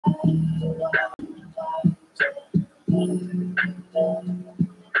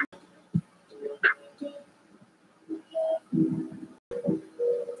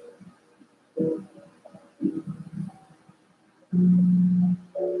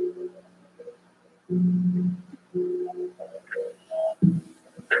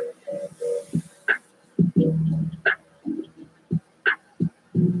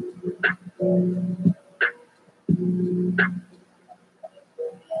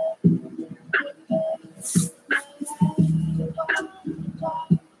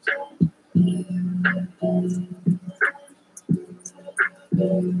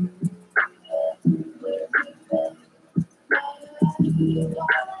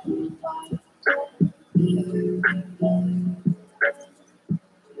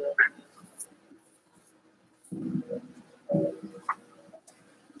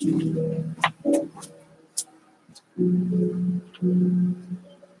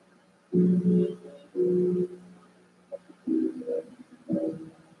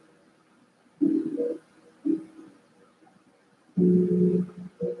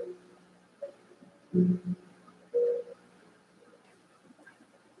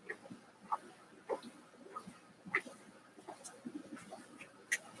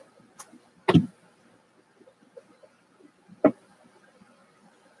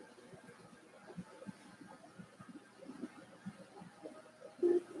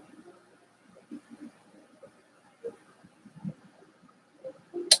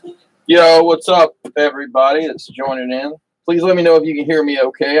Yo, what's up, everybody that's joining in? Please let me know if you can hear me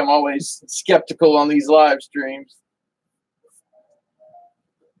okay. I'm always skeptical on these live streams.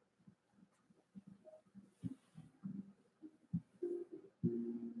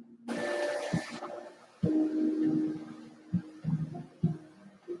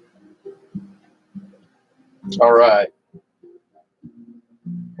 All right.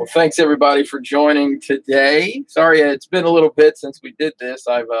 Well, thanks, everybody, for joining today. Sorry, it's been a little bit since we did this.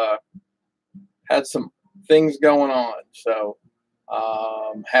 I've had some things going on. So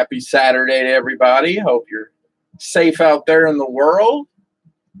happy Saturday to everybody. Hope you're safe out there in the world.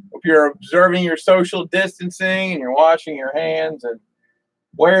 Hope you're observing your social distancing and you're washing your hands and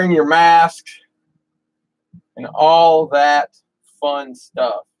wearing your mask and all that fun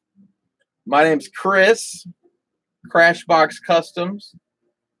stuff. My name's Chris, Crashbox Customs.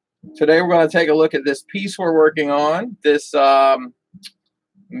 Today we're going to take a look at this piece we're working on, this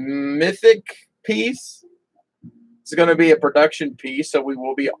Mythic piece. It's going to be a production piece, so we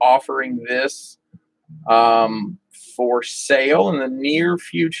will be offering this for sale in the near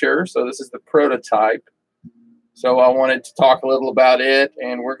future. So this is the prototype. So I wanted to talk a little about it,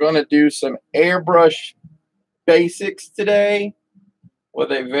 and we're going to do some airbrush basics today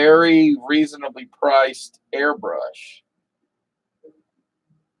with a very reasonably priced airbrush.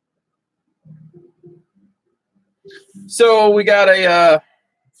 So we got a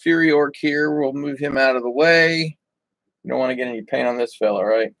Fury Orc here. We'll move him out of the way. You don't want to get any paint on this fella,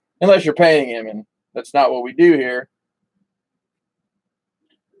 right? Unless you're painting him, and that's not what we do here.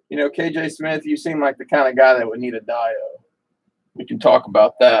 You know, KJ Smith, you seem like the kind of guy that would need a dio. We can talk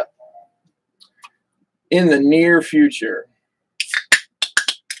about that in the near future.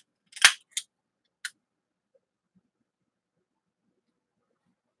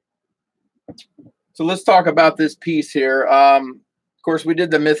 So let's talk about this piece here. Of course, we did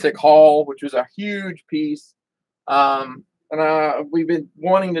the Mythic haul, which was a huge piece. And we've been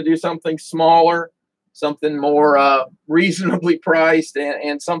wanting to do something smaller, something more reasonably priced,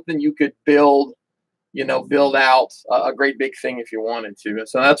 and something you could build, you know, build out a great big thing if you wanted to.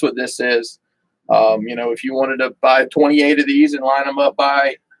 So that's what this is. You know, if you wanted to buy 28 of these and line them up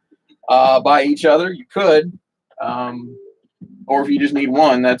by each other, you could. Or if you just need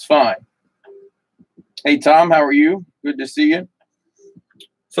one, that's fine. Hey, Tom, how are you? Good to see you.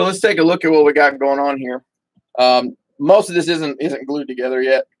 So let's take a look at what we got going on here. Most of this isn't glued together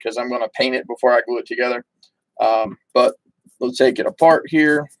yet because I'm going to paint it before I glue it together. But we'll take it apart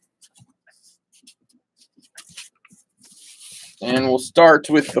here. And we'll start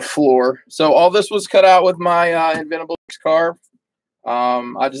with the floor. So all this was cut out with my Inventable carve.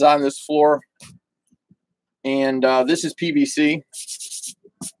 I designed this floor. And this is PVC.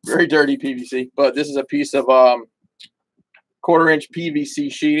 Very dirty PVC. But this is a piece of 1/4-inch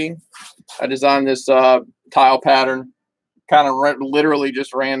PVC sheeting. I designed this tile pattern. Kind of literally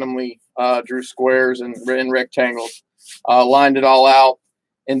just randomly drew squares and rectangles. Lined it all out.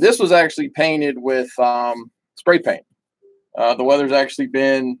 And this was actually painted with spray paint. The weather's actually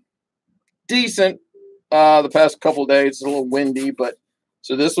been decent the past couple of days. It's a little windy, but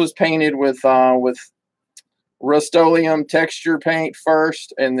so this was painted with Rust-Oleum texture paint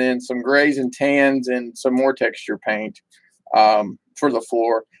first, and then some grays and tans and some more texture paint for the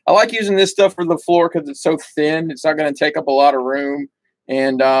floor. I like using this stuff for the floor because it's so thin. It's not going to take up a lot of room.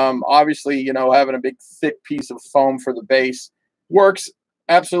 And obviously, you know, having a big thick piece of foam for the base works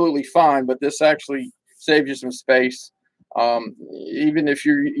absolutely fine, but this actually saves you some space. Even if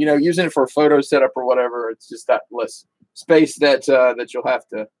you're, you know, using it for a photo setup or whatever, it's just that less space that you'll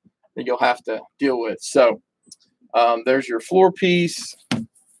have to deal with. So there's your floor piece,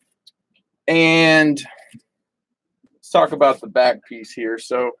 and let's talk about the back piece here.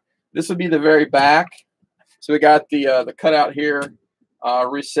 So this would be the very back. So we got the cutout here,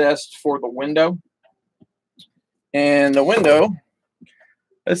 recessed for the window, and the window.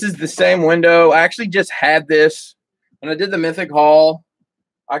 This is the same window. I actually just had this when I did the Mythic haul.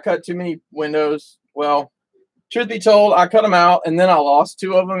 I cut too many windows. Well, truth be told, I cut them out, and then I lost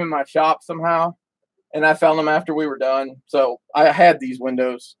 2 of them in my shop somehow, and I found them after we were done. So I had these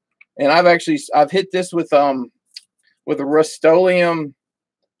windows, and I've hit this with a Rust-Oleum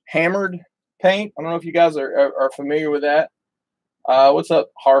hammered paint. I don't know if you guys are familiar with that. What's up,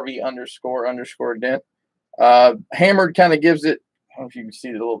 Harvey _ Dent? Hammered kind of gives it, I don't know if you can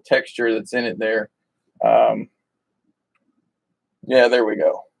see the little texture that's in it there. Yeah, there we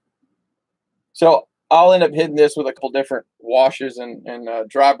go. So I'll end up hitting this with a couple different washes and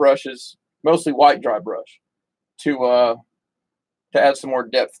dry brushes, mostly white dry brush, to add some more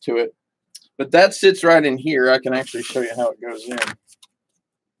depth to it. But that sits right in here. I can actually show you how it goes in.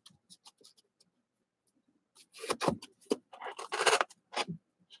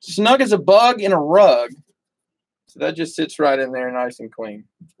 Snug as a bug in a rug. So that just sits right in there nice and clean.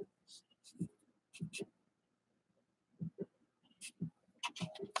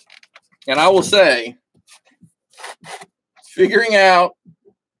 And I will say, figuring out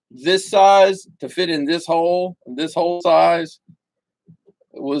this size to fit in this hole size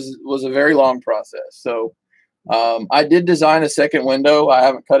was a very long process. So I did design a second window. I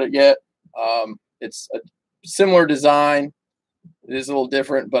haven't cut it yet. It's a similar design. It is a little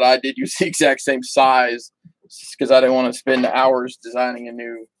different, but I did use the exact same size because I didn't want to spend hours designing a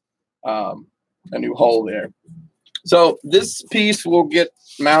new hole there. So this piece will get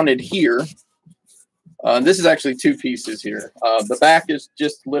mounted here. This is actually 2 pieces here. The back is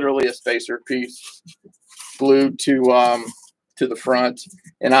just literally a spacer piece glued to the front,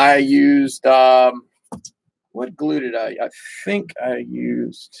 and I used what glue did I think I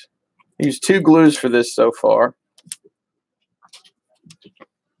used 2 glues for this so far.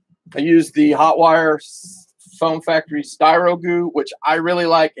 I used the Hotwire Foam Factory Styro Goo, which I really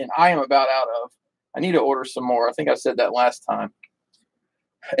like, and I am about out of. I need to order some more. I think I said that last time.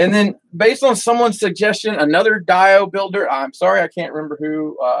 And then, based on someone's suggestion, another Dio builder, I'm sorry, I can't remember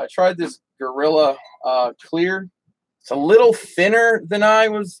who, I tried this Gorilla Clear. It's a little thinner than I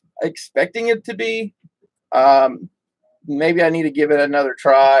was expecting it to be. Maybe I need to give it another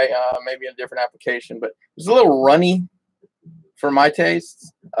try, maybe a different application, but it was a little runny for my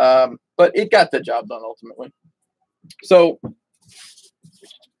tastes, but it got the job done ultimately. So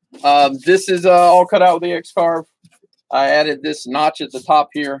this is all cut out with the X-Carve. I added this notch at the top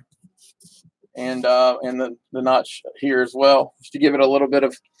here, and the notch here as well, just to give it a little bit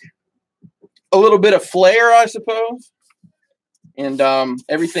of flair, I suppose. And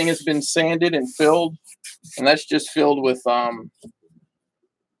everything has been sanded and filled, and that's just filled with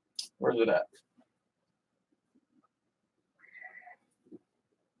where's it at?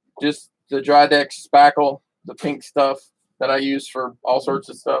 Just the Dry Deck spackle, the pink stuff that I use for all sorts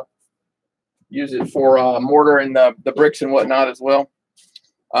of stuff. Use it for mortar and the bricks and whatnot as well.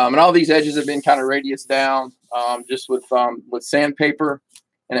 And all these edges have been kind of radius down, just with sandpaper.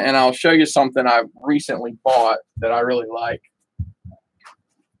 And I'll show you something I recently bought that I really like.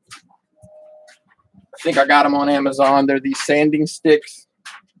 I think I got them on Amazon. They're these sanding sticks,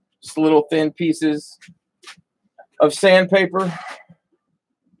 just little thin pieces of sandpaper.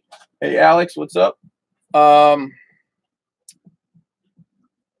 Hey, Alex, what's up? They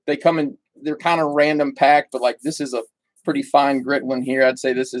come in, they're kind of random packed, but like this is a pretty fine grit one here. I'd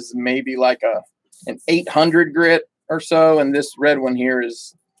say this is maybe like an 800 grit or so. And this red one here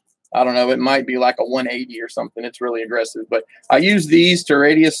is, I don't know, it might be like a 180 or something. It's really aggressive, but I use these to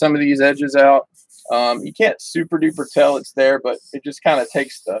radius some of these edges out. You can't super duper tell it's there, but it just kind of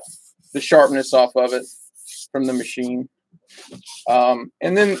takes the sharpness off of it from the machine. And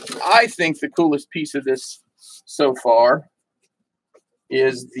then I think the coolest piece of this so far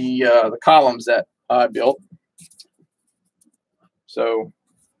is the columns that I built. So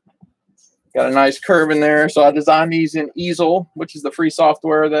got a nice curve in there. So I designed these in Easel, which is the free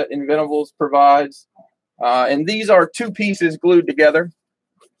software that Inventables provides. And these are 2 pieces glued together.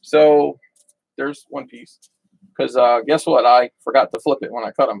 So there's 1 piece. Because guess what? I forgot to flip it when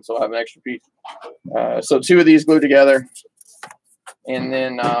I cut them, so I have an extra piece. So 2 of these glued together. And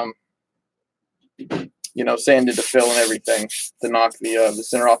then, you know, sanded to fill and everything to knock the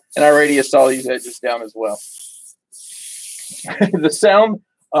center off. And I radiused all these edges down as well. The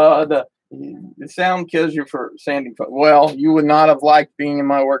sound kills you for sanding. Well, you would not have liked being in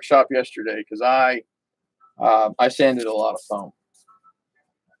my workshop yesterday because I sanded a lot of foam.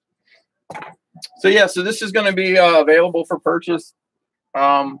 So yeah, so this is going to be available for purchase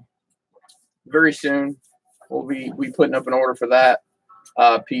very soon. We'll be putting up an order for that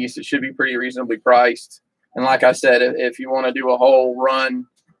piece. It should be pretty reasonably priced. And like I said, if you want to do a whole run,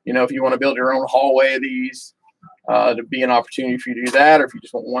 you know, if you want to build your own hallway of these, to be an opportunity for you to do that, or if you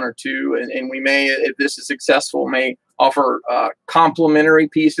just want 1 or 2, and we may, if this is successful, may offer complementary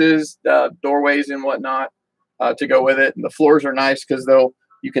pieces, doorways and whatnot, to go with it. And the floors are nice because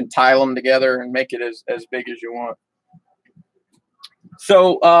you can tile them together and make it as big as you want.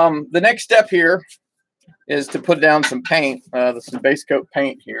 So the next step here is to put down some paint, some base coat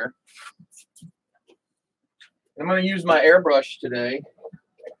paint here. I'm going to use my airbrush today.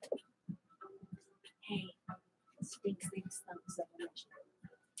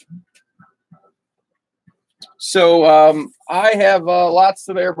 So I have lots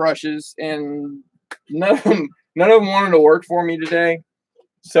of airbrushes, and none of them wanted to work for me today.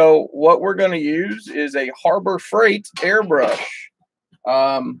 So what we're going to use is a Harbor Freight airbrush,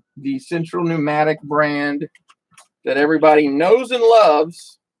 the Central Pneumatic brand that everybody knows and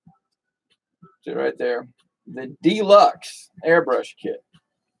loves. See right there, the Deluxe airbrush kit.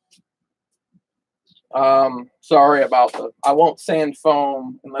 Sorry about I won't sand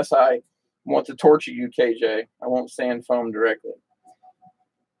foam unless I want to torture you, KJ. I won't sand foam directly.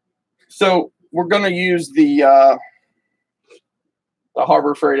 So we're going to use the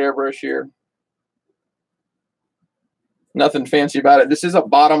Harbor Freight airbrush here. Nothing fancy about it. This is a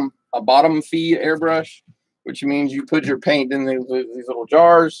bottom feed airbrush, which means you put your paint in these little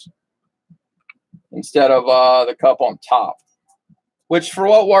jars instead of the cup on top. Which for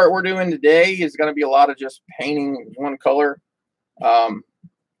what we're doing today is going to be a lot of just painting 1 color.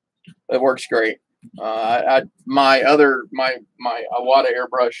 It works great. My Awada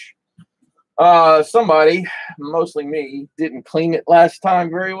airbrush, somebody, mostly me, didn't clean it last time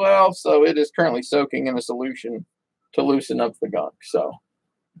very well, so it is currently soaking in a solution to loosen up the gunk. So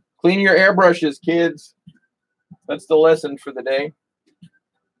clean your airbrushes, kids. That's the lesson for the day.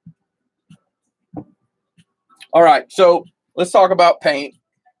 All right, so let's talk about paint.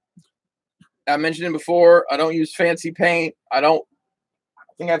 I mentioned it before. I don't use fancy paint. I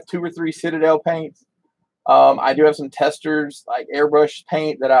think I have 2 or 3 Citadel paints. I do have some testers, like airbrush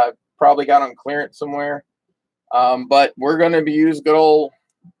paint that I probably got on clearance somewhere. But we're going to be using good old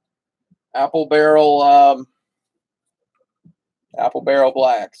Apple Barrel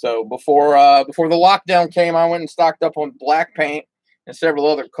black. So before the lockdown came, I went and stocked up on black paint and several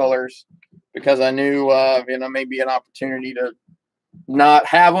other colors because I knew you know, maybe an opportunity to not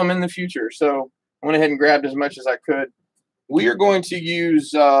have them in the future. So I went ahead and grabbed as much as I could. We are going to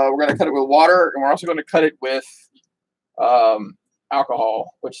use, we're going to cut it with water, and we're also going to cut it with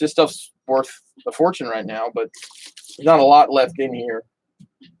alcohol, which this stuff's worth a fortune right now, but there's not a lot left in here.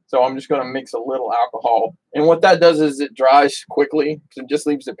 So I'm just going to mix a little alcohol. And what that does is it dries quickly, because it just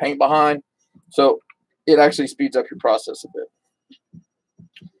leaves the paint behind. So it actually speeds up your process a bit.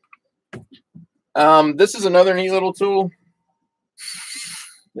 This is another neat little tool.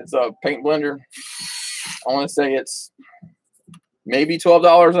 It's a paint blender. I want to say it's maybe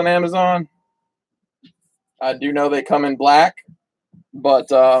 $12 on Amazon. I do know they come in black, but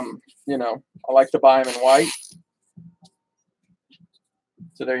you know, I like to buy them in white.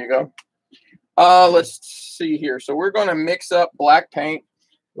 So there you go. Let's see here. So we're going to mix up black paint.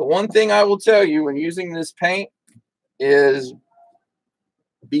 The one thing I will tell you when using this paint is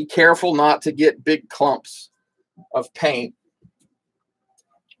be careful not to get big clumps of paint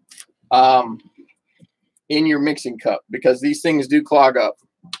in your mixing cup, because these things do clog up,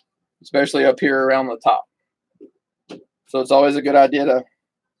 especially up here around the top. So it's always a good idea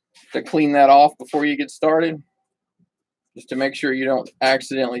to clean that off before you get started, just to make sure you don't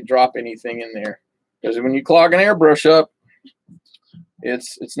accidentally drop anything in there. Because when you clog an airbrush up,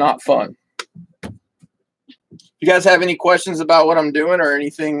 it's not fun. If you guys have any questions about what I'm doing or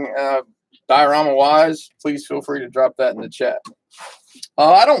anything diorama wise, please feel free to drop that in the chat.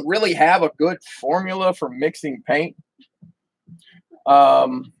 I don't really have a good formula for mixing paint. I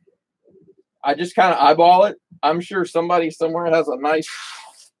just kind of eyeball it. I'm sure somebody somewhere has a nice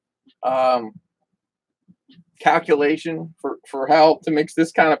calculation for how to mix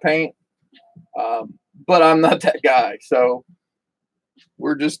this kind of paint. But I'm not that guy. So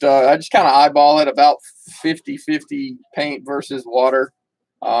we're just, I just kind of eyeball it about 50-50 paint versus water.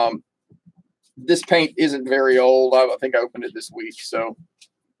 This paint isn't very old. I think I opened it this week. So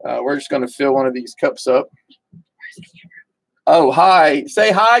we're just going to fill one of these cups up. Oh, hi.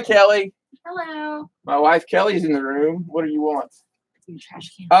 Say hi, Kelly. Hello. My wife Kelly's in the room. What do you want? Your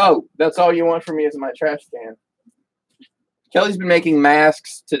trash can. Oh, that's all you want from me is my trash can. Kelly's been making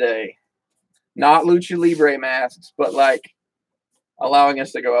masks today. Not Lucha Libre masks, but like allowing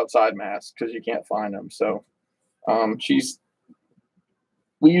us to go outside masks because you can't find them. So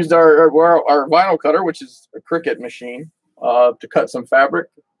we used our vinyl cutter, which is a Cricut machine, to cut some fabric.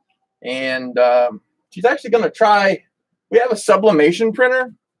 And she's actually going to try, we have a sublimation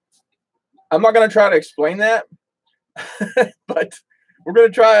printer. I'm not going to try to explain that, but we're going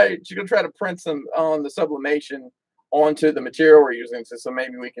to try, she's going to try to print some on the sublimation onto the material we're using. So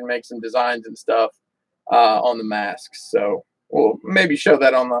maybe we can make some designs and stuff on the masks. So we'll maybe show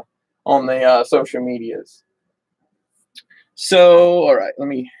that on the social medias. So, all right, let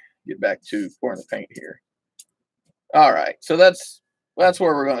me get back to pouring the paint here. All right, so that's where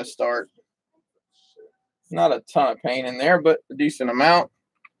we're going to start. Not a ton of paint in there, but a decent amount.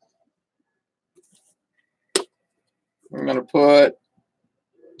 We're going to put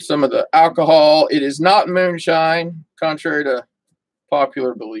some of the alcohol. It is not moonshine, contrary to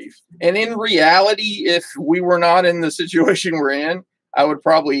popular belief. And in reality, if we were not in the situation we're in, I would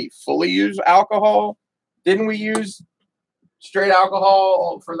probably fully use alcohol. Didn't we use straight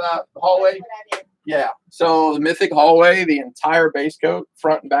alcohol for that hallway? Yeah. So the Mythic hallway, the entire base coat,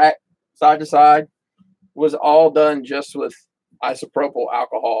 front and back, side to side, was all done just with isopropyl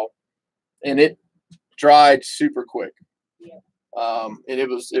alcohol, and it dried super quick.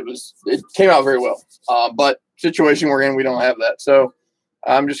 It came out very well. But situation we're in, we don't have that. So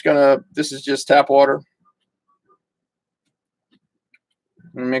I'm just gonna, this is just tap water.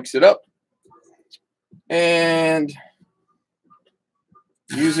 Mix it up. And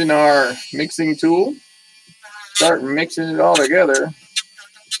using our mixing tool, start mixing it all together.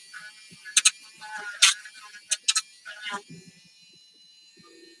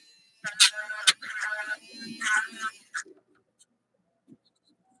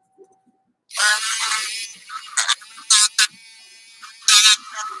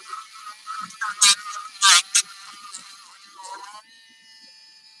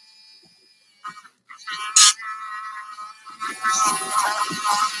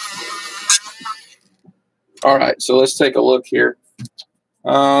 All right, so let's take a look here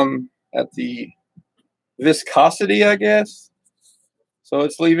at the viscosity, I guess. So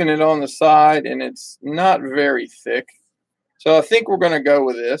it's leaving it on the side, and it's not very thick. So I think we're going to go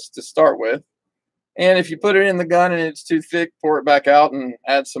with this to start with. And if you put it in the gun and it's too thick, pour it back out and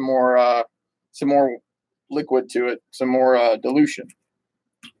add some more liquid to it, some more dilution.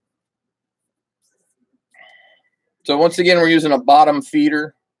 So once again, we're using a bottom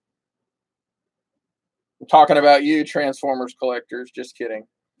feeder. I'm talking about you, Transformers collectors. Just kidding.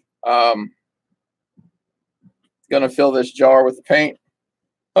 Gonna fill this jar with the paint.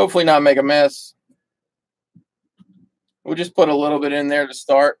 Hopefully not make a mess. We'll just put a little bit in there to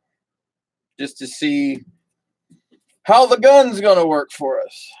start, just to see how the gun's gonna work for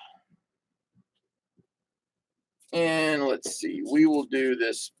us. And let's see, we will do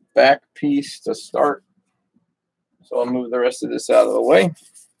this back piece to start. So I'll move the rest of this out of the way.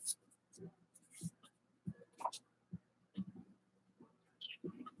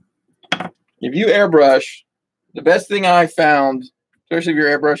 If you airbrush, the best thing I found, especially if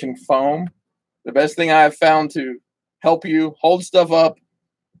you're airbrushing foam, the best thing I have found to help you hold stuff up,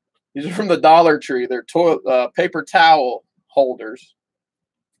 these are from the Dollar Tree. They're paper towel holders.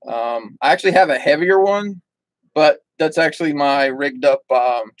 I actually have a heavier one, but that's actually my rigged up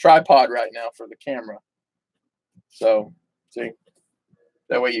tripod right now for the camera. So, see,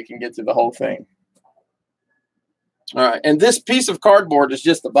 that way you can get to the whole thing. All right, and this piece of cardboard is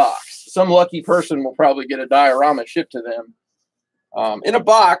just a box. Some lucky person will probably get a diorama shipped to them in a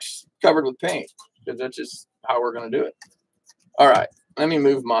box covered with paint, because that's just how we're going to do it. All right, let me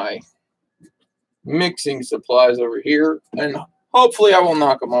move my mixing supplies over here, and hopefully I will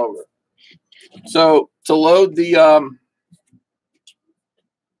knock them over. So to load the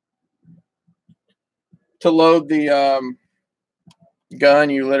gun,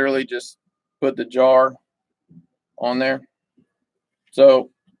 you literally just put the jar on there.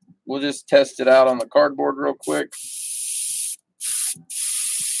 So we'll just test it out on the cardboard real quick.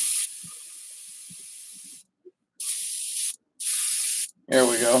 There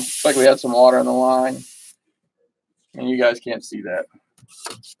we go. Looks like we had some water in the line. And you guys can't see that.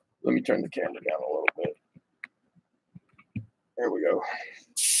 Let me turn the camera down a little bit. There we go.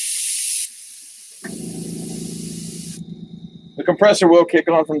 The compressor will kick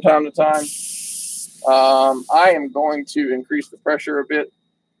on from time to time. I am going to increase the pressure a bit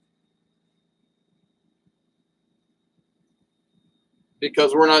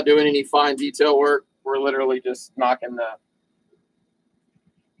because we're not doing any fine detail work. We're literally just knocking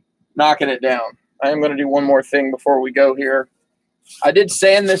it down. I am going to do one more thing before we go here. I did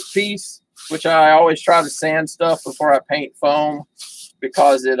sand this piece, which I always try to sand stuff before I paint foam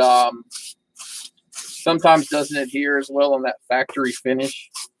because it sometimes doesn't adhere as well on that factory finish.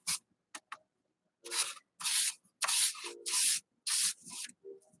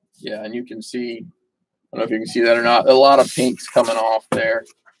 Yeah, and you can see, I don't know if you can see that or not, a lot of pink's coming off there.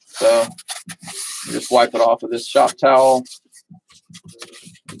 So just wipe it off with this shop towel.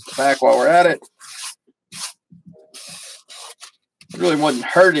 Back while we're at it. It really wouldn't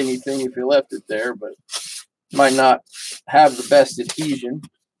hurt anything if you left it there, but might not have the best adhesion.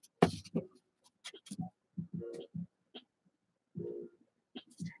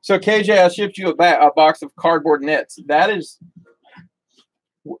 So KJ, I shipped you a box of cardboard nets. That is,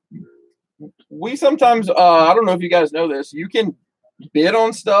 we sometimes, I don't know if you guys know this, you can bid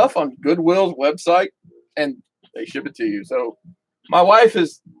on stuff on Goodwill's website and they ship it to you. So my wife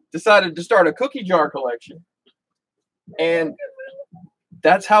has decided to start a cookie jar collection. And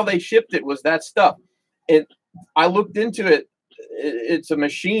that's how they shipped it, was that stuff. I looked into it. It's a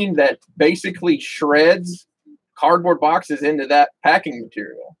machine that basically shreds cardboard boxes into that packing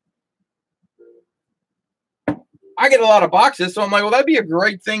material. I get a lot of boxes, so I'm like, well, that'd be a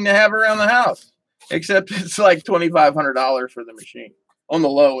great thing to have around the house. Except it's like $2,500 for the machine on the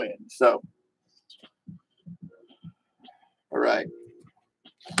low end. So, all right.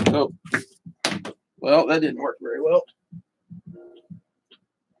 So, well, that didn't work very well.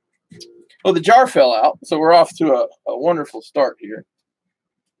 Well, the jar fell out, so we're off to a wonderful start here.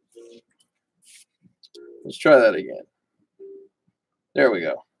 Let's try that again. There we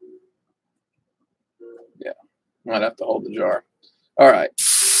go. Yeah, might have to hold the jar. All right.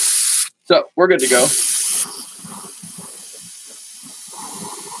 So we're good to go.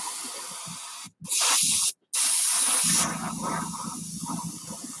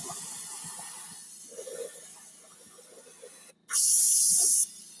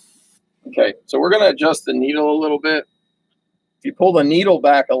 Okay, so we're going to adjust the needle a little bit. If you pull the needle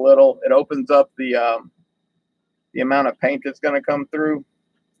back a little, it opens up the amount of paint that's going to come through,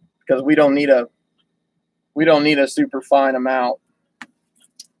 because we don't need a super fine amount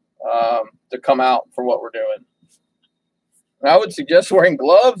to come out for what we're doing. And I would suggest wearing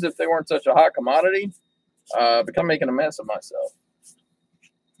gloves if they weren't such a hot commodity, because I'm making a mess of myself.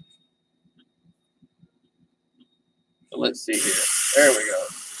 So let's see here. There we go.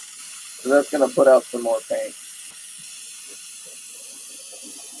 So that's going to put out some more paint.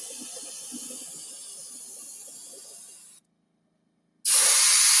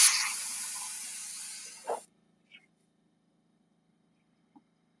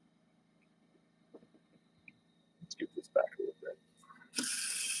 Let's get this back a little bit.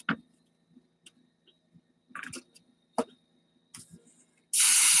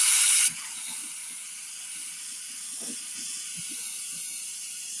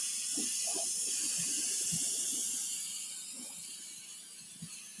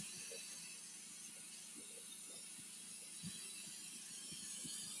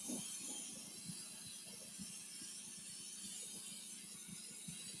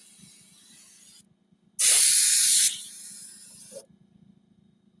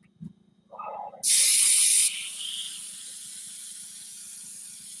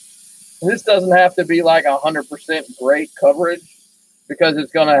 This doesn't have to be like 100% great coverage, because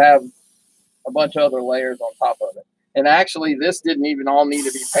it's going to have a bunch of other layers on top of it. And actually, this didn't even all need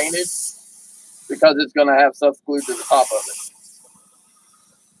to be painted, because it's going to have stuff glued to the top of it.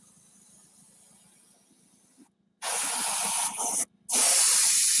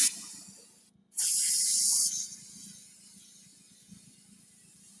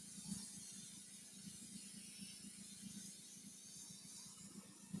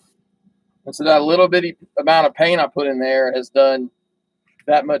 And so that little bitty amount of paint I put in there has done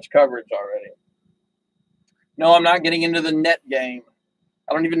that much coverage already. No, I'm not getting into the net game.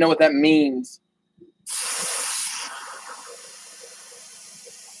 I don't even know what that means.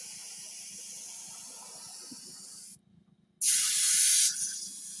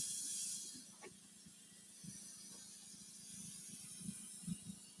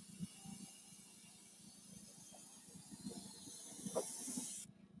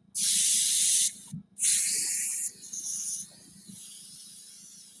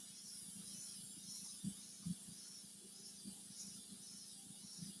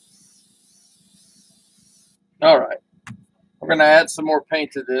 All right. We're going to add some more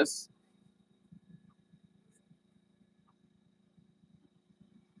paint to this.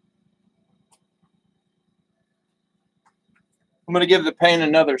 I'm going to give the paint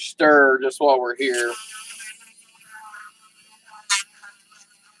another stir just while we're here.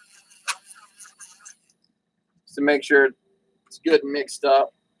 Just to make sure it's good and mixed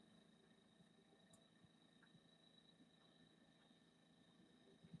up.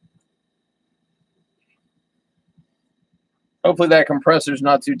 Hopefully that compressor's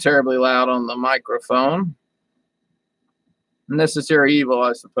not too terribly loud on the microphone. Necessary evil,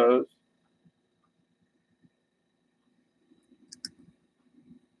 I suppose.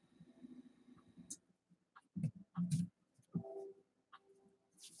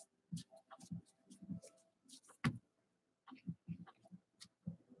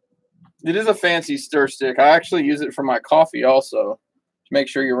 It is a fancy stir stick. I actually use it for my coffee also. Make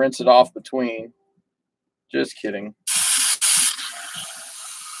sure you rinse it off between. Just kidding.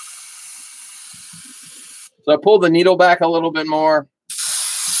 So I pulled the needle back a little bit more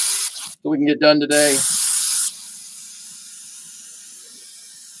so we can get done today.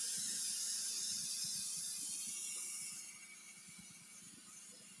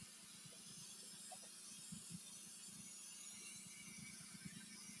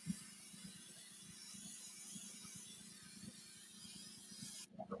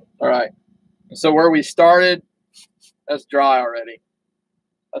 All right. So where we started, that's dry already.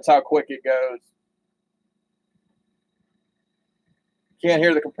 That's how quick it goes. Can't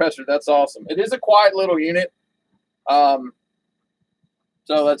hear the compressor. That's awesome. It is a quiet little unit. So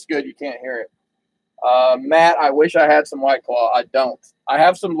that's good. You can't hear it. Matt, I wish I had some White Claw. I don't. I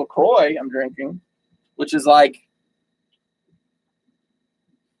have some LaCroix I'm drinking, which is like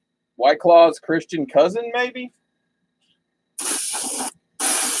White Claw's Christian cousin, maybe?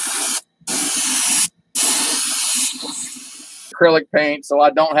 Acrylic paint, so I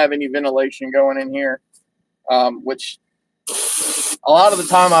don't have any ventilation going in here, which a lot of the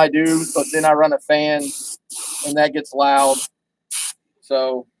time I do, but then I run a fan and that gets loud.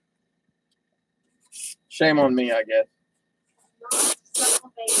 So shame on me, I guess.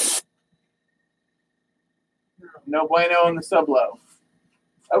 No bueno in the sublow.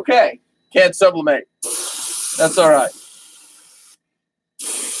 Okay, can't sublimate. That's all right.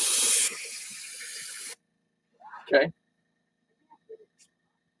 Okay.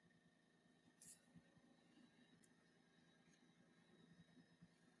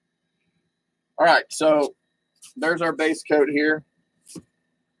 All right, so there's our base coat here.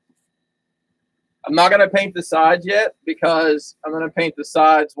 I'm not going to paint the sides yet because I'm going to paint the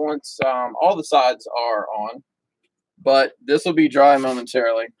sides once all the sides are on. But this will be dry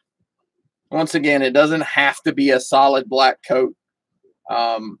momentarily. Once again, it doesn't have to be a solid black coat.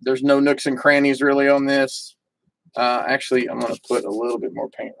 There's no nooks and crannies really on this. Actually, I'm going to put a little bit more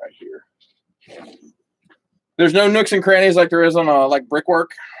paint right here. There's no nooks and crannies like there is on like brickwork.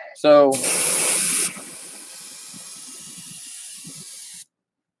 So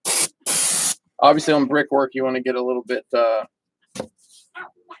obviously on brickwork, you want to get a little bit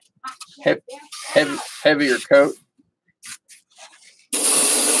heavier coat.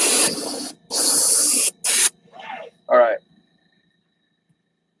 All right.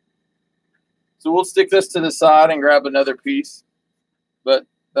 So we'll stick this to the side and grab another piece, but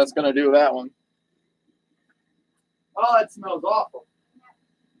that's going to do that one. Oh, that smells awful.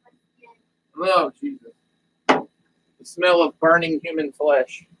 Oh, Jesus. The smell of burning human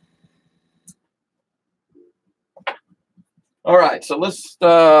flesh. All right, so let's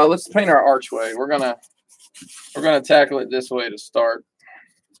paint our archway. We're gonna tackle it this way to start.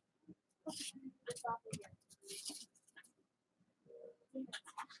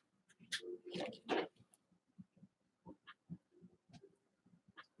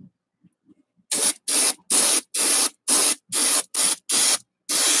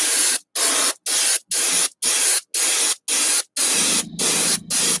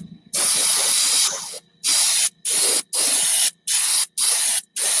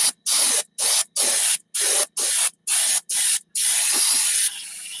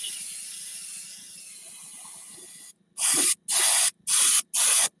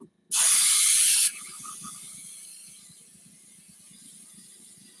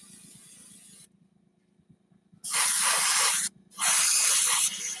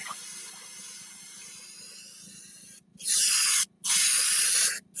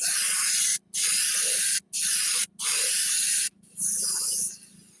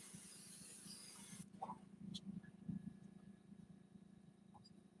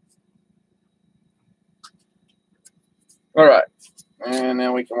 All right, and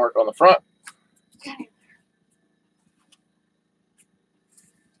then we can work on the front.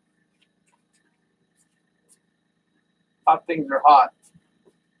 things are hot.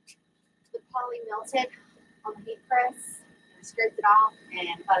 The poly melted on the heat press. I scraped it off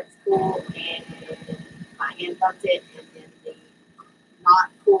and thought it's cool, and my hand bumped it, and then the not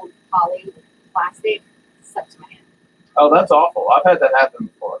cooled poly plastic stuck to my hand. Oh, that's awful. I've had that happen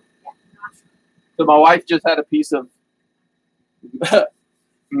before. Yeah. So my wife just had a piece of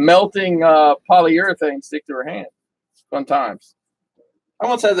melting polyurethane stick to her hand. Fun times. I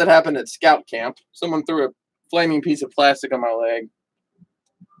once had that happen at scout camp. Someone threw a flaming piece of plastic on my leg.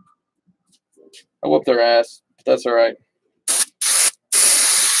 I whooped their ass, but that's all right.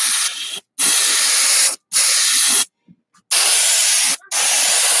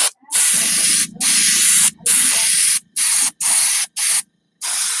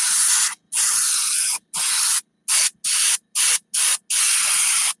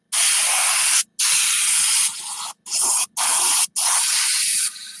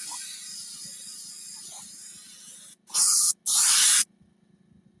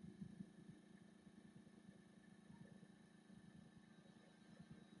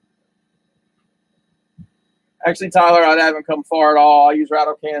 Actually, Tyler, I haven't come far at all. I use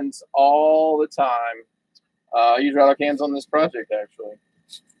rattle cans all the time. I use rattle cans on this project, actually.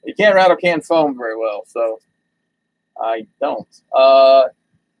 You can't rattle can foam very well, so I don't.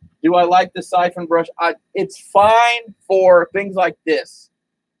 Do I like the siphon brush? It's fine for things like this.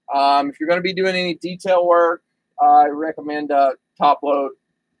 If you're going to be doing any detail work, I recommend top load.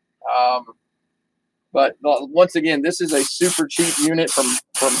 But once again, this is a super cheap unit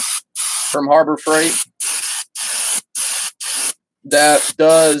from Harbor Freight that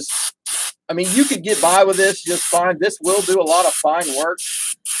does. I mean, you could get by with this just fine. This will do a lot of fine work,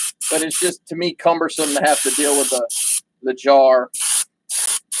 but it's just, to me, cumbersome to have to deal with the jar.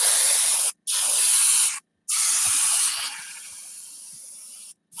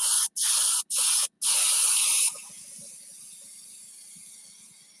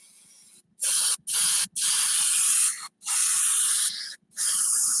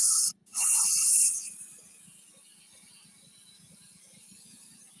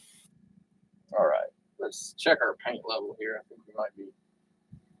 All right, let's check our paint level here. I think we might be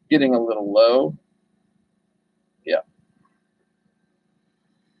getting a little low. Yeah.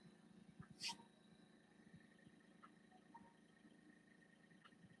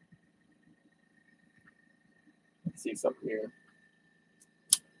 Let's see something here.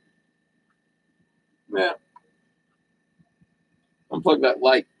 Yeah. Unplug that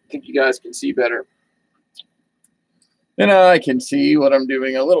light. I think you guys can see better. And I can see what I'm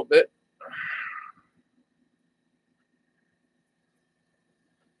doing a little bit.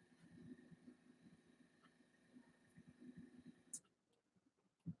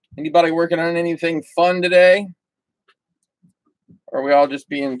 Anybody working on anything fun today? Or are we all just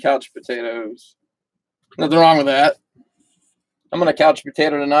being couch potatoes? Nothing wrong with that. I'm going to couch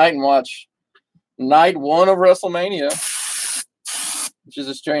potato tonight and watch night 1 of WrestleMania, which is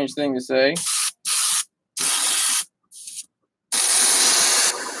a strange thing to say.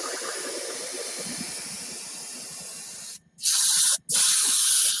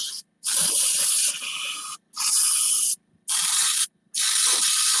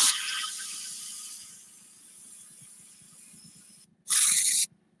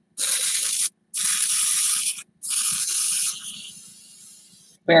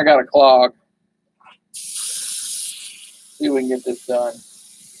 I think I got a clog. See if we can get this done.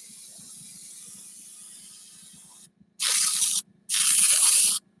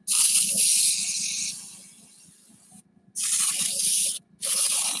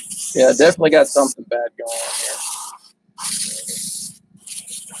 Yeah, definitely got something bad going on here.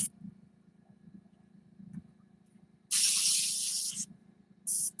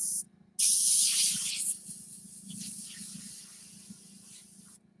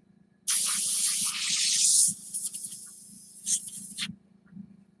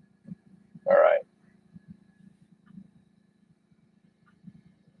 All right.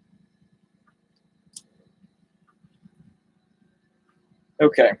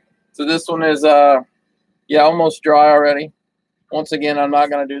 Okay. So this one is yeah, almost dry already. Once again, I'm not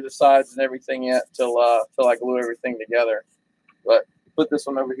going to do the sides and everything yet till I glue everything together. But put this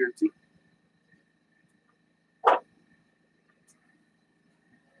one over here too.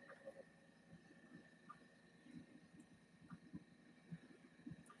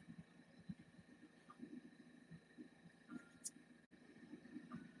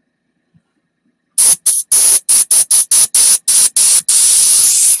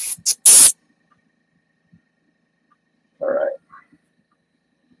 All right.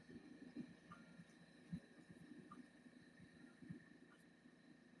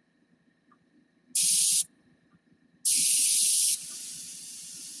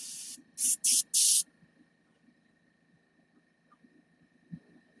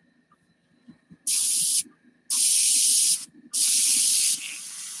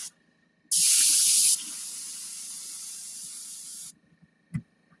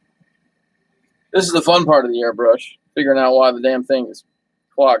 This is the fun part of the airbrush, figuring out why the damn thing is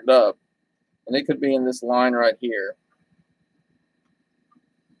clogged up. And it could be in this line right here.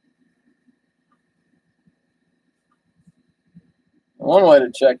 One way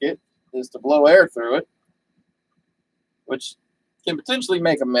to check it is to blow air through it, which can potentially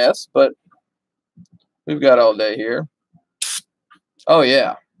make a mess, but we've got all day here. Oh,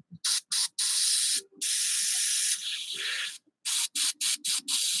 yeah.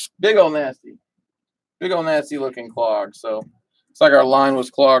 Big old nasty. Big old nasty looking clog. So it's like our line was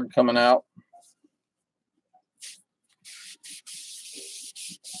clogged coming out.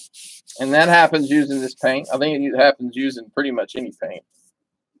 And that happens using this paint. I think it happens using pretty much any paint.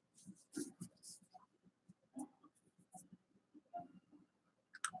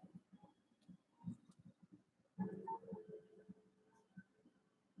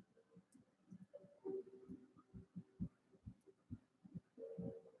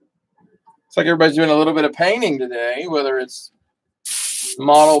 It's like everybody's doing a little bit of painting today, whether it's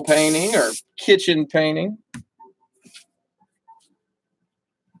model painting or kitchen painting.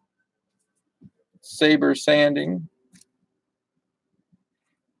 Saber sanding.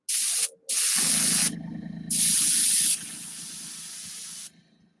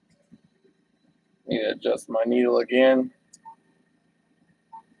 Need to adjust my needle again.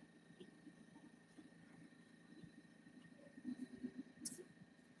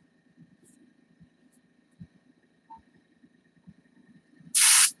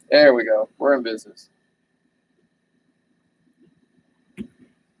 There we go. We're in business.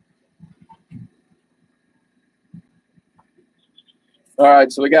 All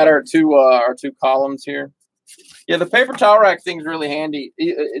right, so we got our two columns here. Yeah, the paper towel rack thing's really handy.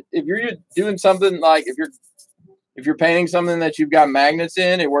 If you're doing something like if you're painting something that you've got magnets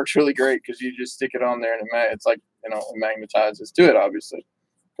in, it works really great because you just stick it on there and it's like, you know, it magnetizes to it, obviously,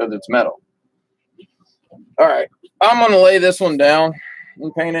 because it's metal. All right, I'm gonna lay this one down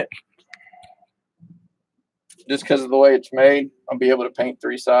and paint it. Just because of the way it's made, I'll be able to paint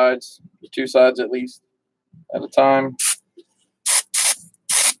 3 sides, 2 sides at least at a time.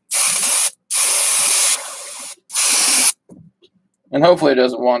 And hopefully it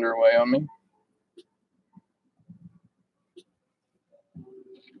doesn't wander away on me.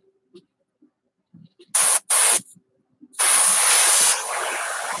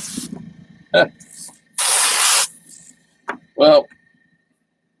 Well,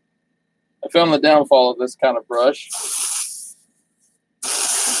 I found the downfall of this kind of brush.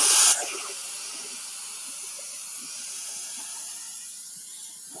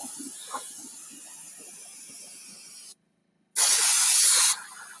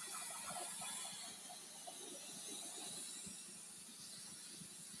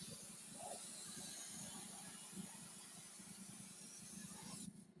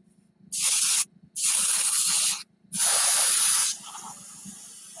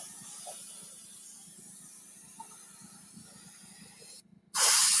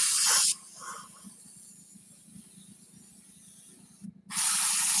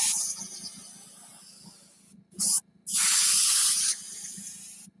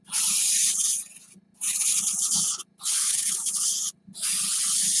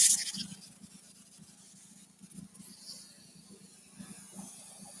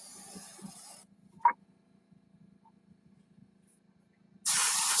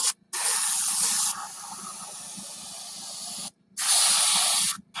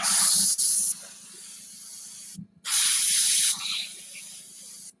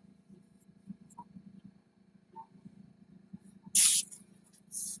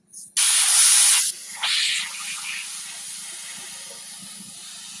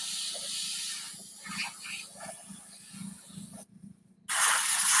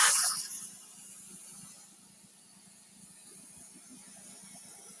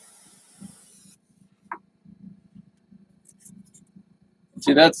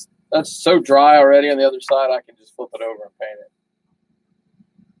 See, that's so dry already on the other side, I can just flip it over and paint it.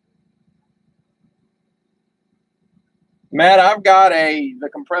 Matt, I've got the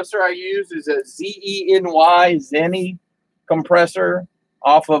compressor I use is a ZENY Zenny compressor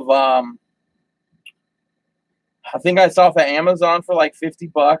off of I think I saw it off of Amazon for like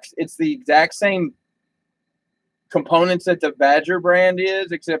 $50. It's the exact same components that the Badger brand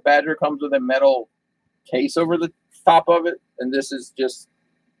is, except Badger comes with a metal case over the top of it, and this is just,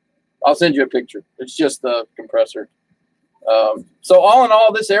 I'll send you a picture. It's just the compressor. So all in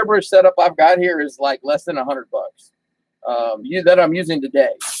all, this airbrush setup I've got here is like less than $100 that I'm using today.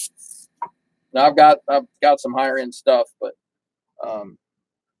 Now I've got some higher end stuff, but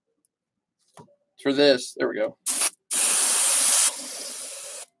for this, there we go.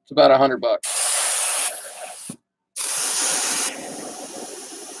 It's about $100.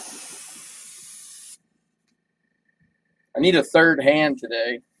 need a third hand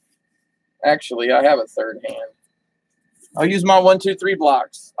today. Actually, I have a third hand. I'll use my 1, 2, 3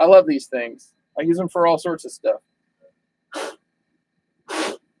 blocks. I love these things. I use them for all sorts of stuff.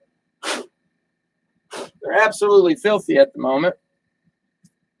 They're absolutely filthy at the moment,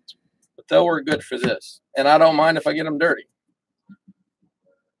 but they'll work good for this. And I don't mind if I get them dirty.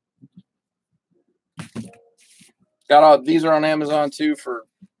 Got all these are on Amazon too for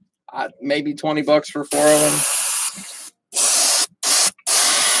maybe 20 bucks for 4 of them.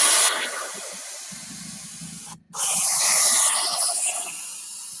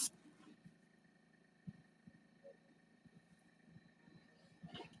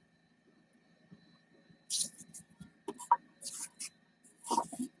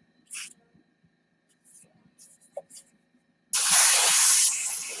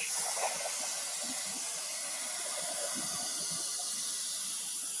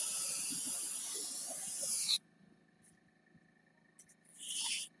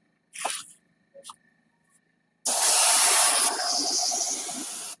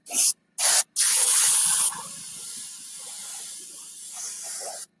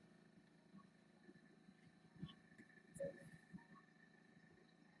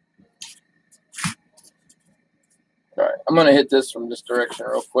 All right, I'm going to hit this from this direction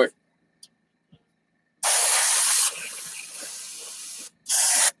real quick.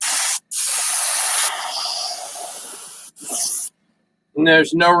 And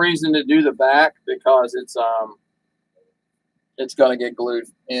there's no reason to do the back because it's going to get glued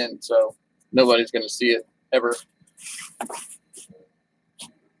in, so nobody's going to see it ever.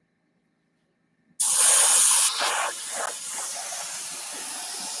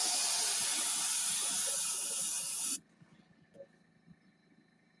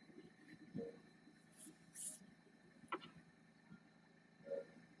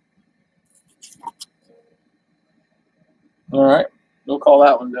 All right, we'll call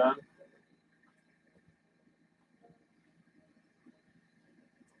that one done.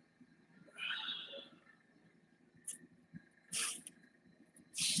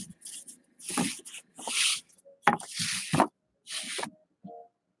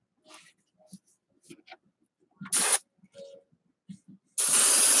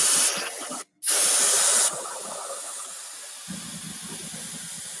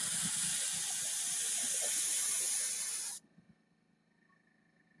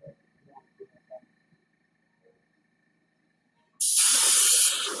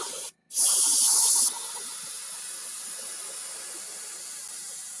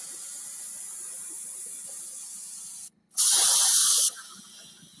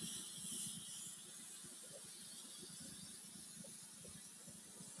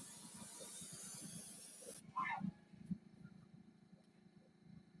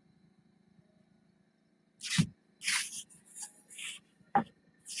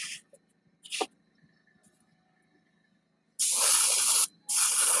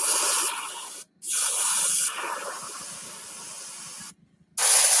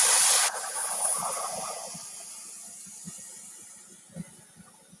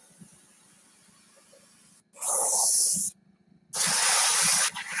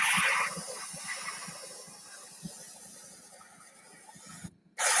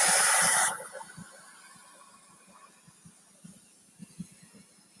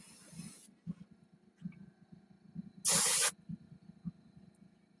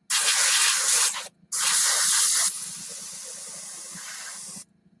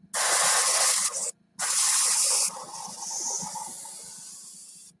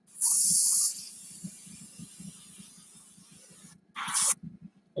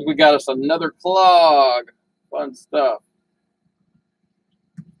 I think we got us another clog. Fun stuff.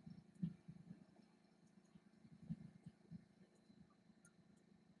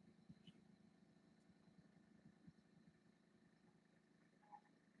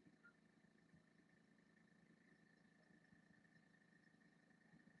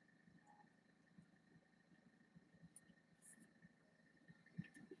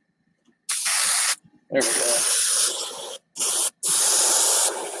 There we go.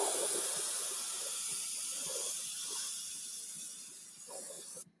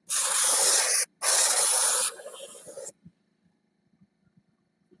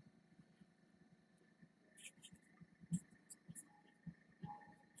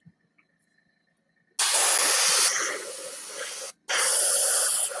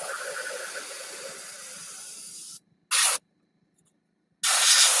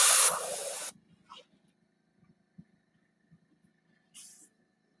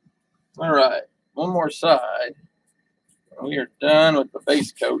 All right, one more side. We are done with the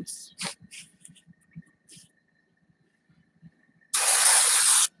base coats.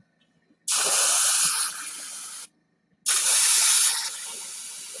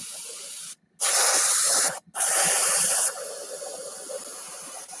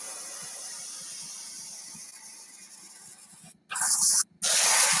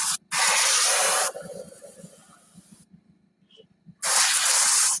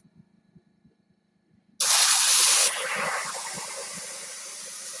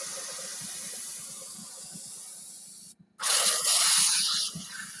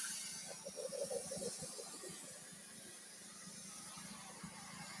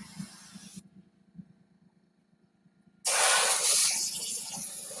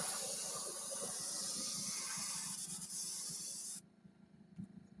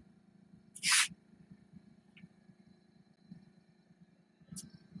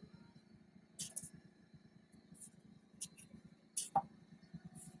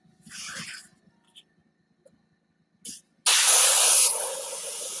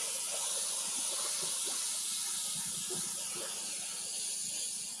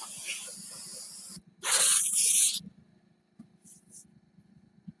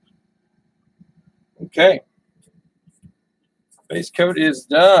 Okay. Base coat is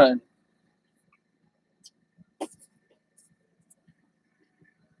done.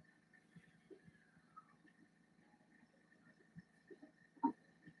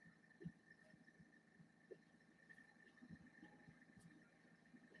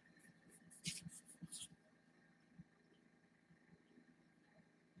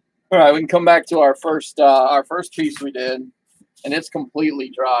 All right, we can come back to our first piece we did, and it's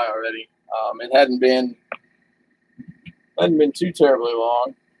completely dry already. It hadn't been too terribly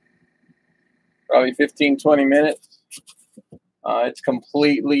long, probably 15, 20 minutes. It's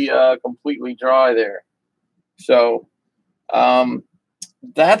completely dry there. So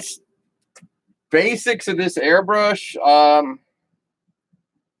that's basics of this airbrush.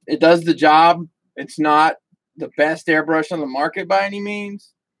 It does the job. It's not the best airbrush on the market by any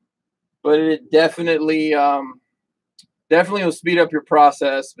means, but it definitely will speed up your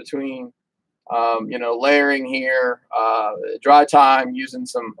process between layering here, dry time, using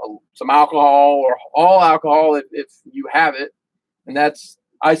some alcohol or all alcohol if you have it, and that's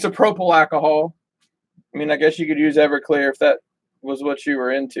isopropyl alcohol. I mean, I guess you could use Everclear if that was what you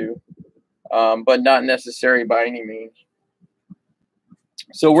were into, but not necessary by any means.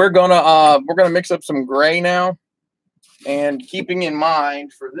 So we're gonna mix up some gray now, and keeping in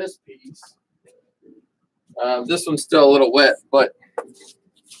mind for this piece, this one's still a little wet, but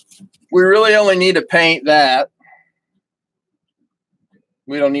we really only need to paint that.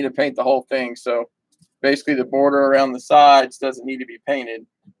 We don't need to paint the whole thing. So basically the border around the sides doesn't need to be painted.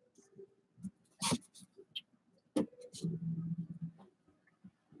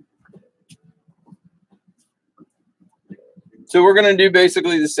 So we're going to do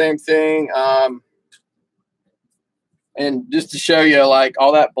basically the same thing. And just to show you, like,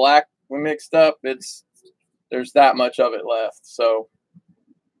 all that black we mixed up, there's that much of it left. So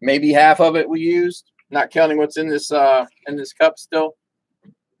maybe half of it we used, not counting what's in this cup still.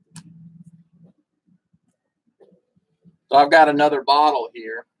 So I've got another bottle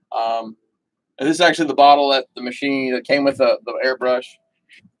here. And this is actually the bottle at the machine that came with the airbrush.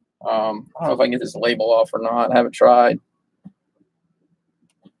 I don't know if I can get this label off or not. I haven't tried.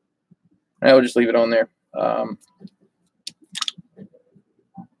 I will just leave it on there.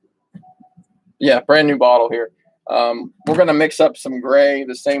 Yeah, brand new bottle here. We're going to mix up some gray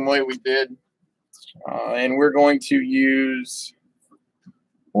the same way we did. And we're going to use,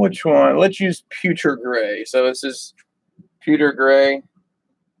 which one? Let's use pewter gray. So this is pewter gray.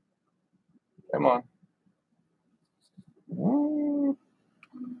 Come on.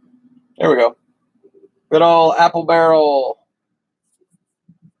 There we go. Good old apple barrel.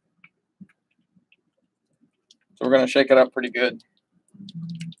 So we're going to shake it up pretty good.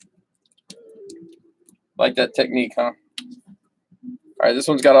 Like that technique, huh? All right, this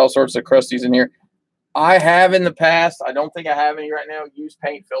one's got all sorts of crusties in here. I have in the past, I don't think I have any right now, used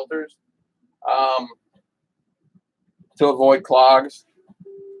paint filters to avoid clogs.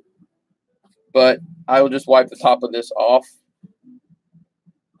 But I will just wipe the top of this off.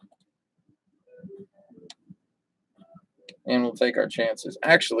 And we'll take our chances.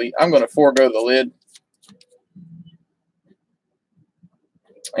 Actually, I'm going to forego the lid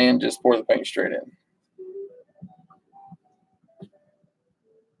and just pour the paint straight in.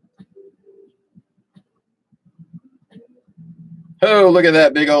 Oh, look at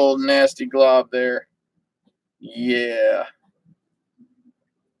that big old nasty glob there. Yeah.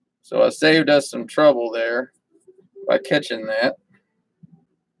 So I saved us some trouble there by catching that.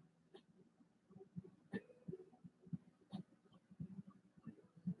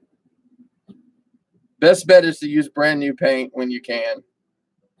 Best bet is to use brand new paint when you can.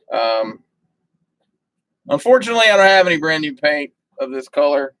 Unfortunately, I don't have any brand new paint of this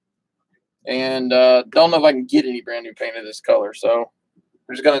color. And don't know if I can get any brand new paint of this color. So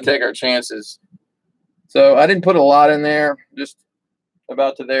we're just going to take our chances. So I didn't put a lot in there, just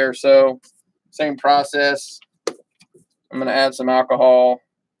about to there. So same process. I'm going to add some alcohol.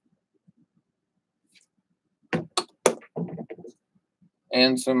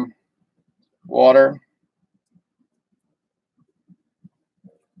 And some water.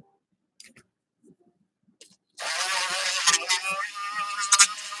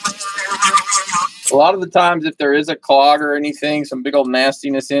 A lot of the times, if there is a clog or anything, some big old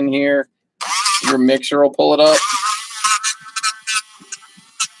nastiness in here, your mixer will pull it up.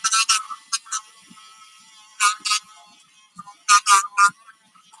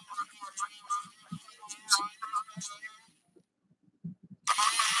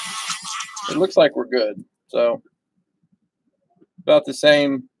 It looks like we're good. So about the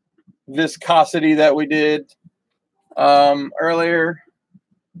same viscosity that we did earlier.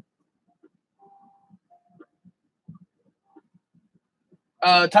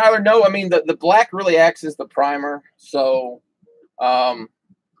 Tyler, no. I mean, the black really acts as the primer, so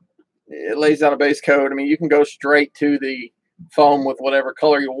it lays out a base coat. I mean, you can go straight to the foam with whatever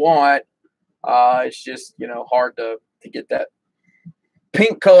color you want. It's just, you know, hard to get that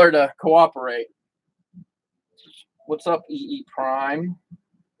pink color to cooperate. What's up, EE Prime?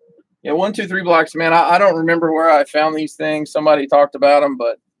 Yeah, 1, 2, 3 blocks, man. I don't remember where I found these things. Somebody talked about them,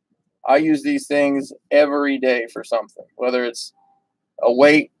 but I use these things every day for something, whether it's a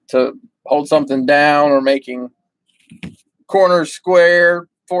weight to hold something down or making corners square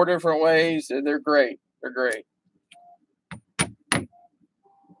 4 different ways. They're great. They're great.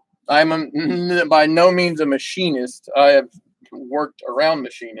 I'm by no means a machinist. I have worked around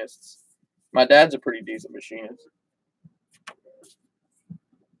machinists. My dad's a pretty decent machinist.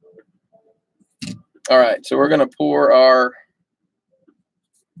 All right, so we're going to pour our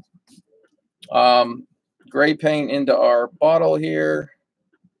gray paint into our bottle here.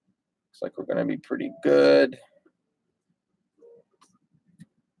 Looks like we're going to be pretty good.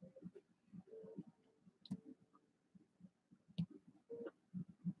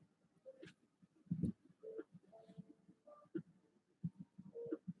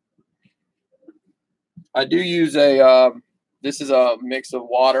 I do use a, this is a mix of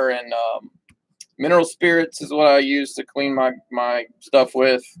water and mineral spirits is what I use to clean my stuff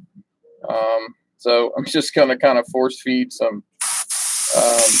with. So I'm just going to kind of force feed some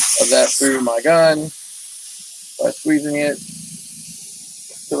of that through my gun by squeezing it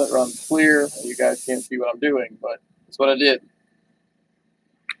till it runs clear. You guys can't see what I'm doing, but that's what I did.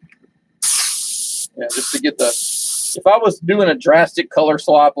 Yeah, just to get the, if I was doing a drastic color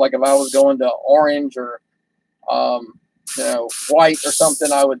swap, like if I was going to orange or you know, white or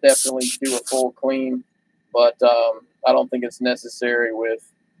something, I would definitely do a full clean, but I don't think it's necessary with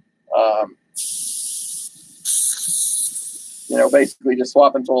you know, basically just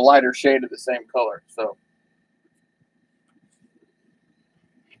swapping to a lighter shade of the same color. So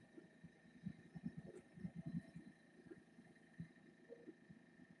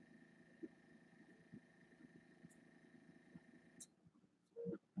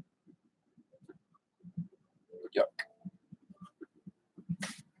yuck.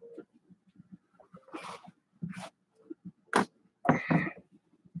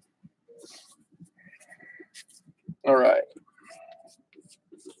 All right.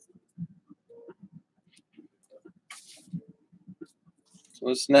 So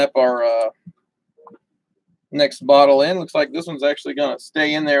let's snap our next bottle in. Looks like this one's actually going to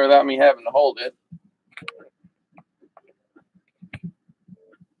stay in there without me having to hold it.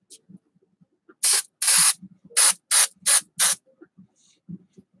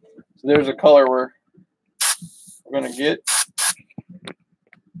 So there's a color we're going to get.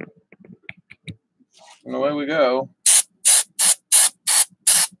 And away we go.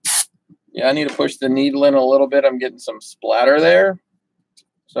 Yeah, I need to push the needle in a little bit. I'm getting some splatter there.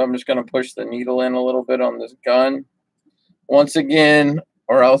 So I'm just going to push the needle in a little bit on this gun. Once again,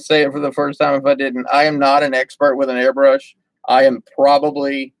 or I'll say it for the first time if I didn't, I am not an expert with an airbrush. I am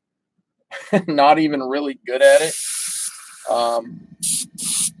probably not even really good at it.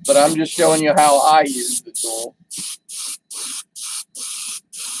 But I'm just showing you how I use the tool.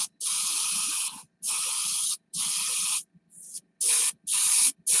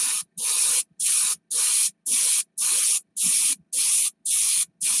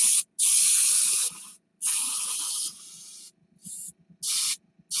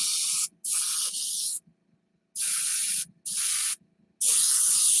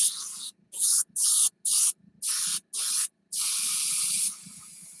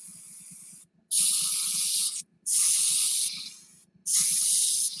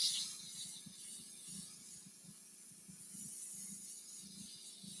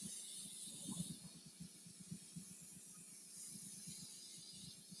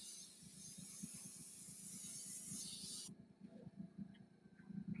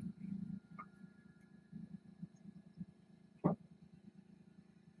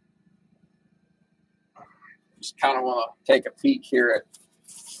 Just kind of want to take a peek here at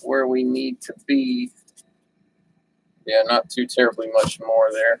where we need to be. Yeah, not too terribly much more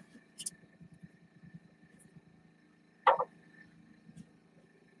there.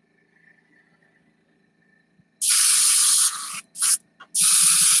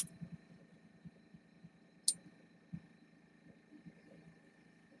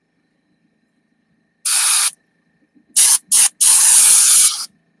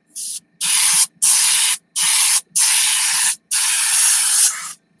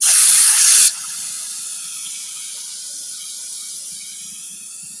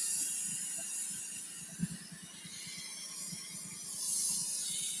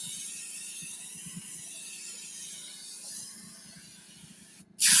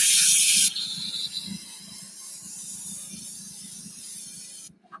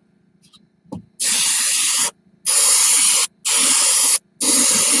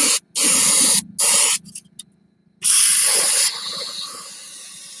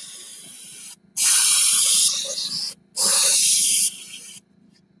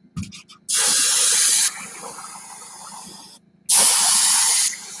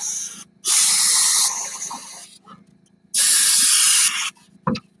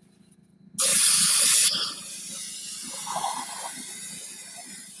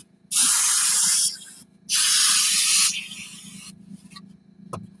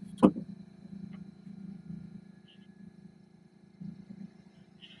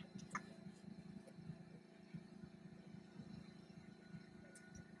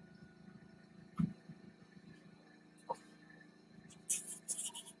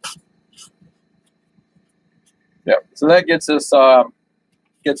 So that gets us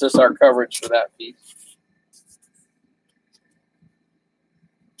our coverage for that piece.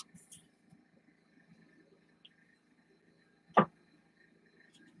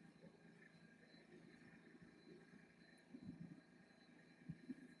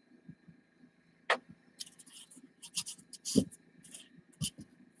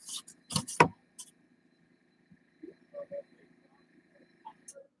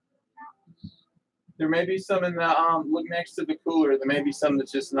 There may be some in the look next to the cooler. There may be some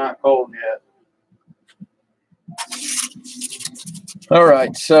that's just not cold yet. All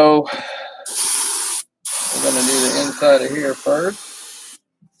right, so we're going to do the inside of here first.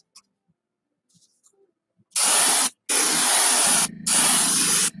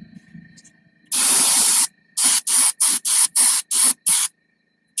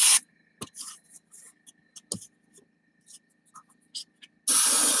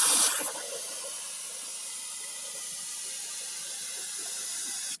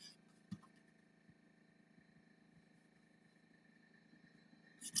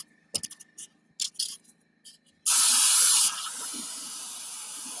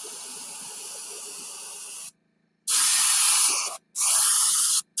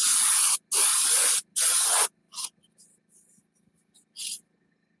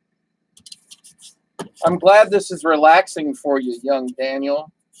 I'm glad this is relaxing for you, young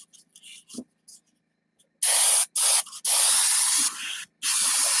Daniel.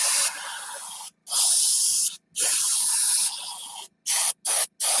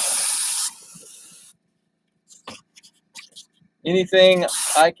 Anything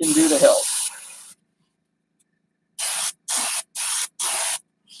I can do to help.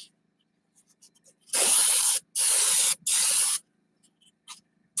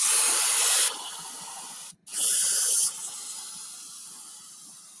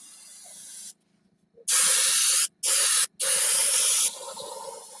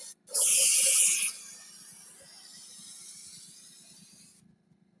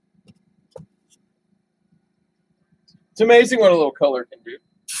 It's amazing what a little color can do.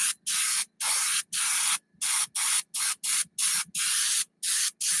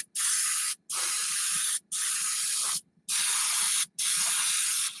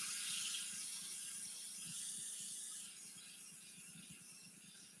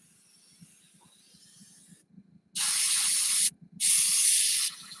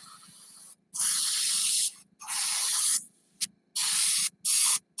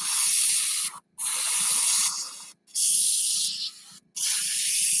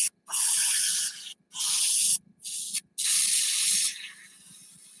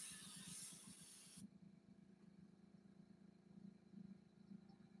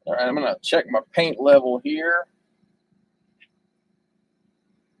 All right, I'm going to check my paint level here.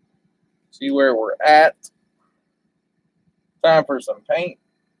 See where we're at. Time for some paint.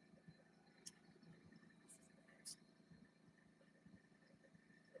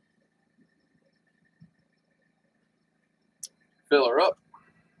 Fill her up.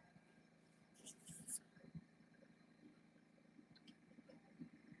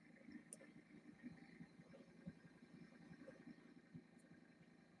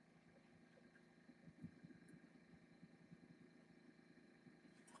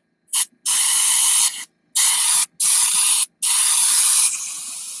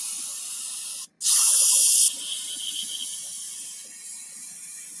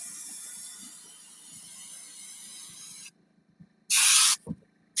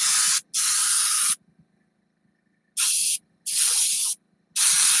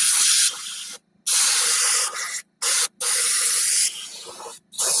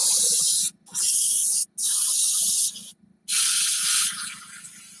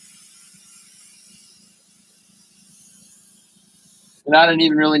 And I didn't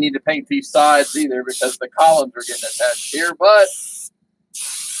even really need to paint these sides either because the columns are getting attached here, but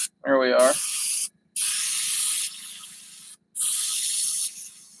there we are.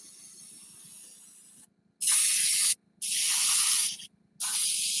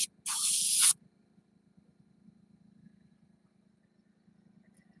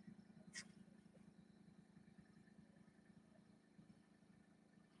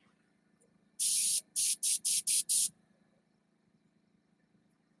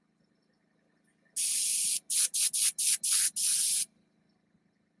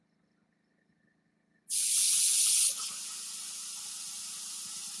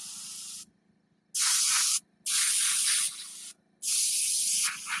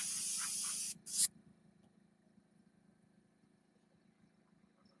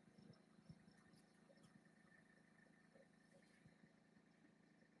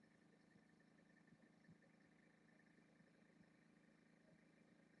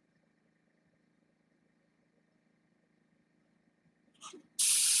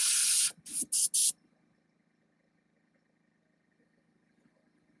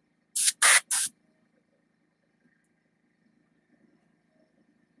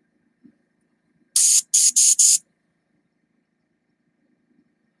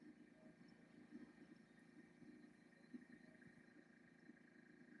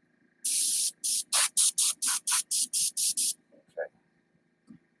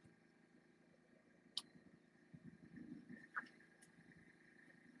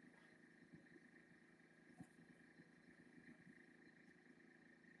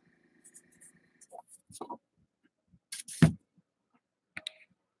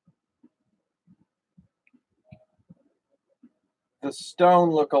 The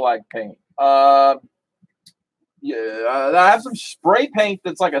stone look-alike paint. Yeah, I have some spray paint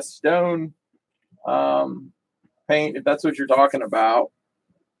that's like a stone paint, if that's what you're talking about,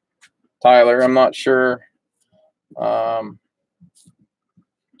 Tyler. I'm not sure. I've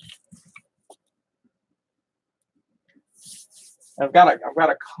got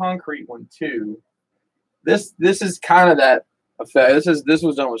a concrete one too. This is kind of that effect. This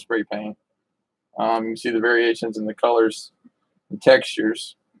was done with spray paint. You can see the variations in the colors and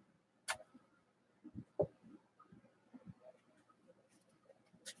textures.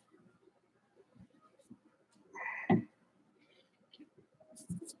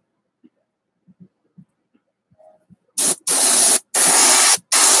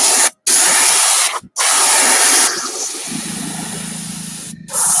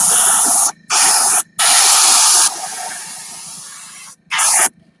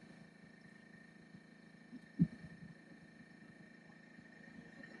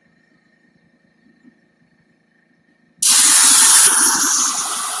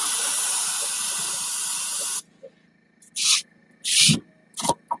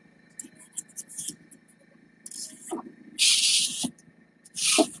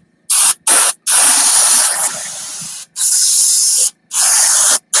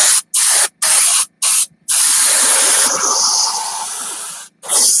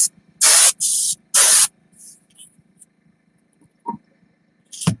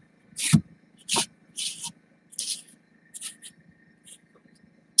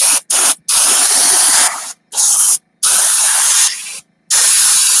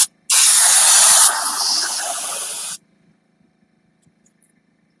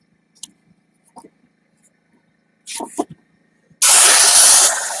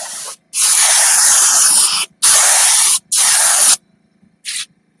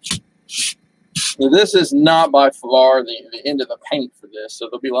 Now, this is not by far the end of the paint for this, so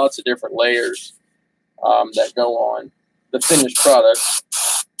there'll be lots of different layers that go on the finished product.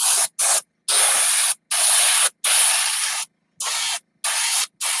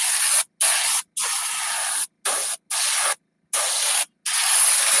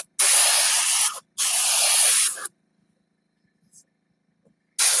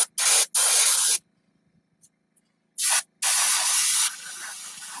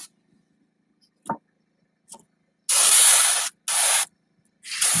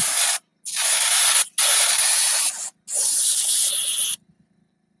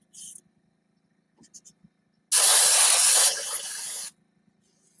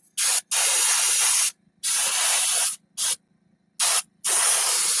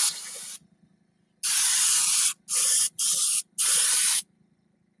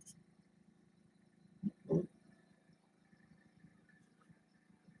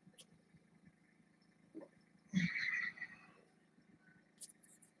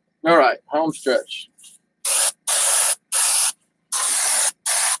 All right, home stretch.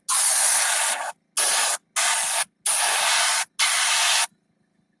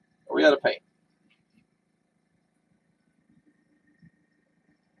 We got to paint.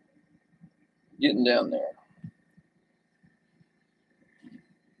 Getting down there.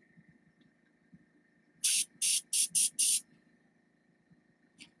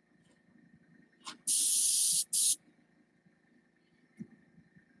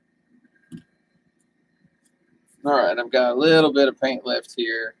 All right, I've got a little bit of paint left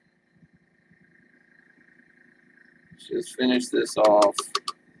here. Just finish this off.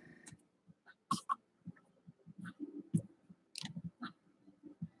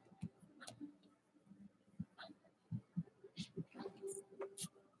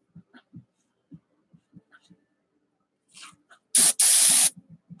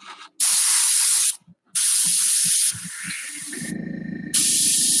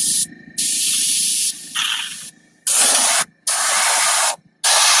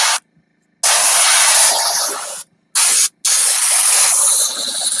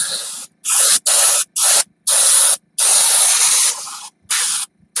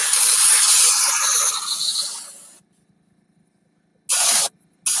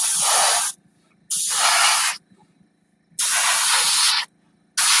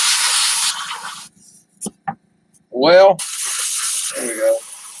 Well, there we go.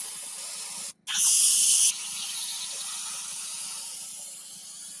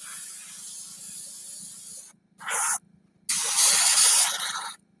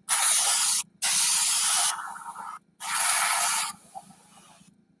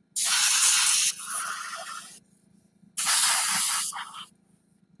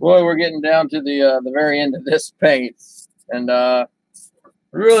 Boy, we're getting down to the very end of this paint, and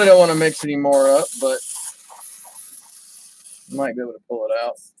really don't want to mix any more up, but might be able to pull it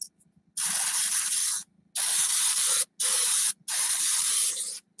out.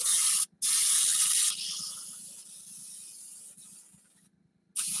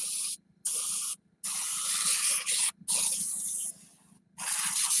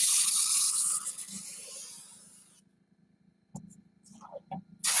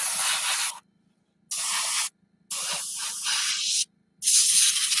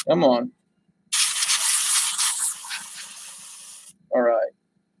 Come on. All right.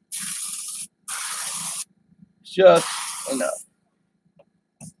 Just enough.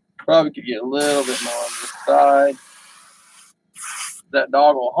 Probably could get a little bit more on this side. That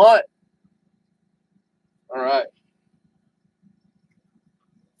dog will hunt. All right.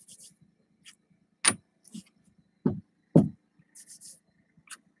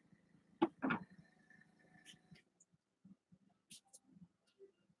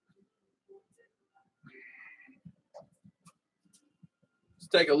 Let's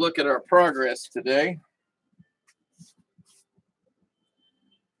take a look at our progress today.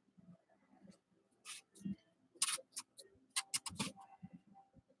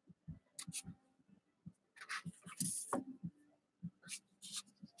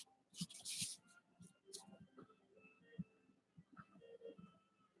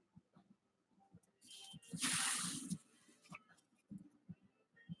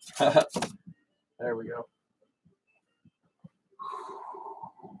 There we go.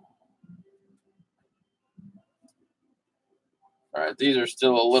 All right, these are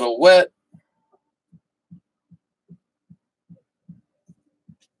still a little wet.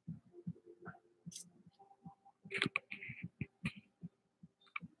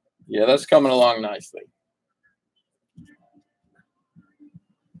 Yeah, that's coming along nicely.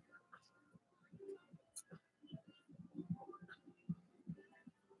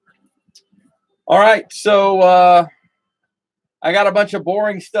 All right, so I got a bunch of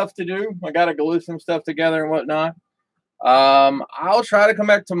boring stuff to do. I got to glue some stuff together and whatnot. I'll try to come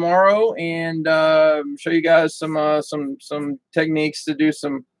back tomorrow and show you guys some techniques to do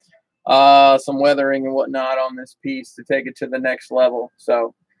some weathering and whatnot on this piece to take it to the next level.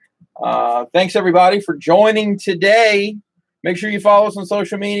 So thanks everybody for joining today. Make sure you follow us on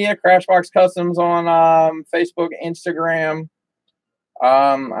social media, Crashbox Customs on Facebook, Instagram,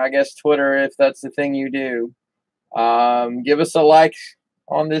 I guess Twitter if that's the thing you do. Give us a like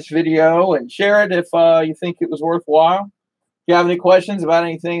on this video and share it if you think it was worthwhile. If you have any questions about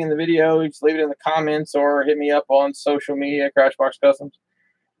anything in the video, just leave it in the comments or hit me up on social media, Crashbox Customs.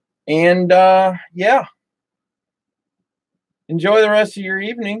 And yeah, enjoy the rest of your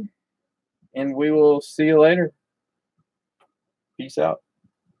evening, and we will see you later. Peace out.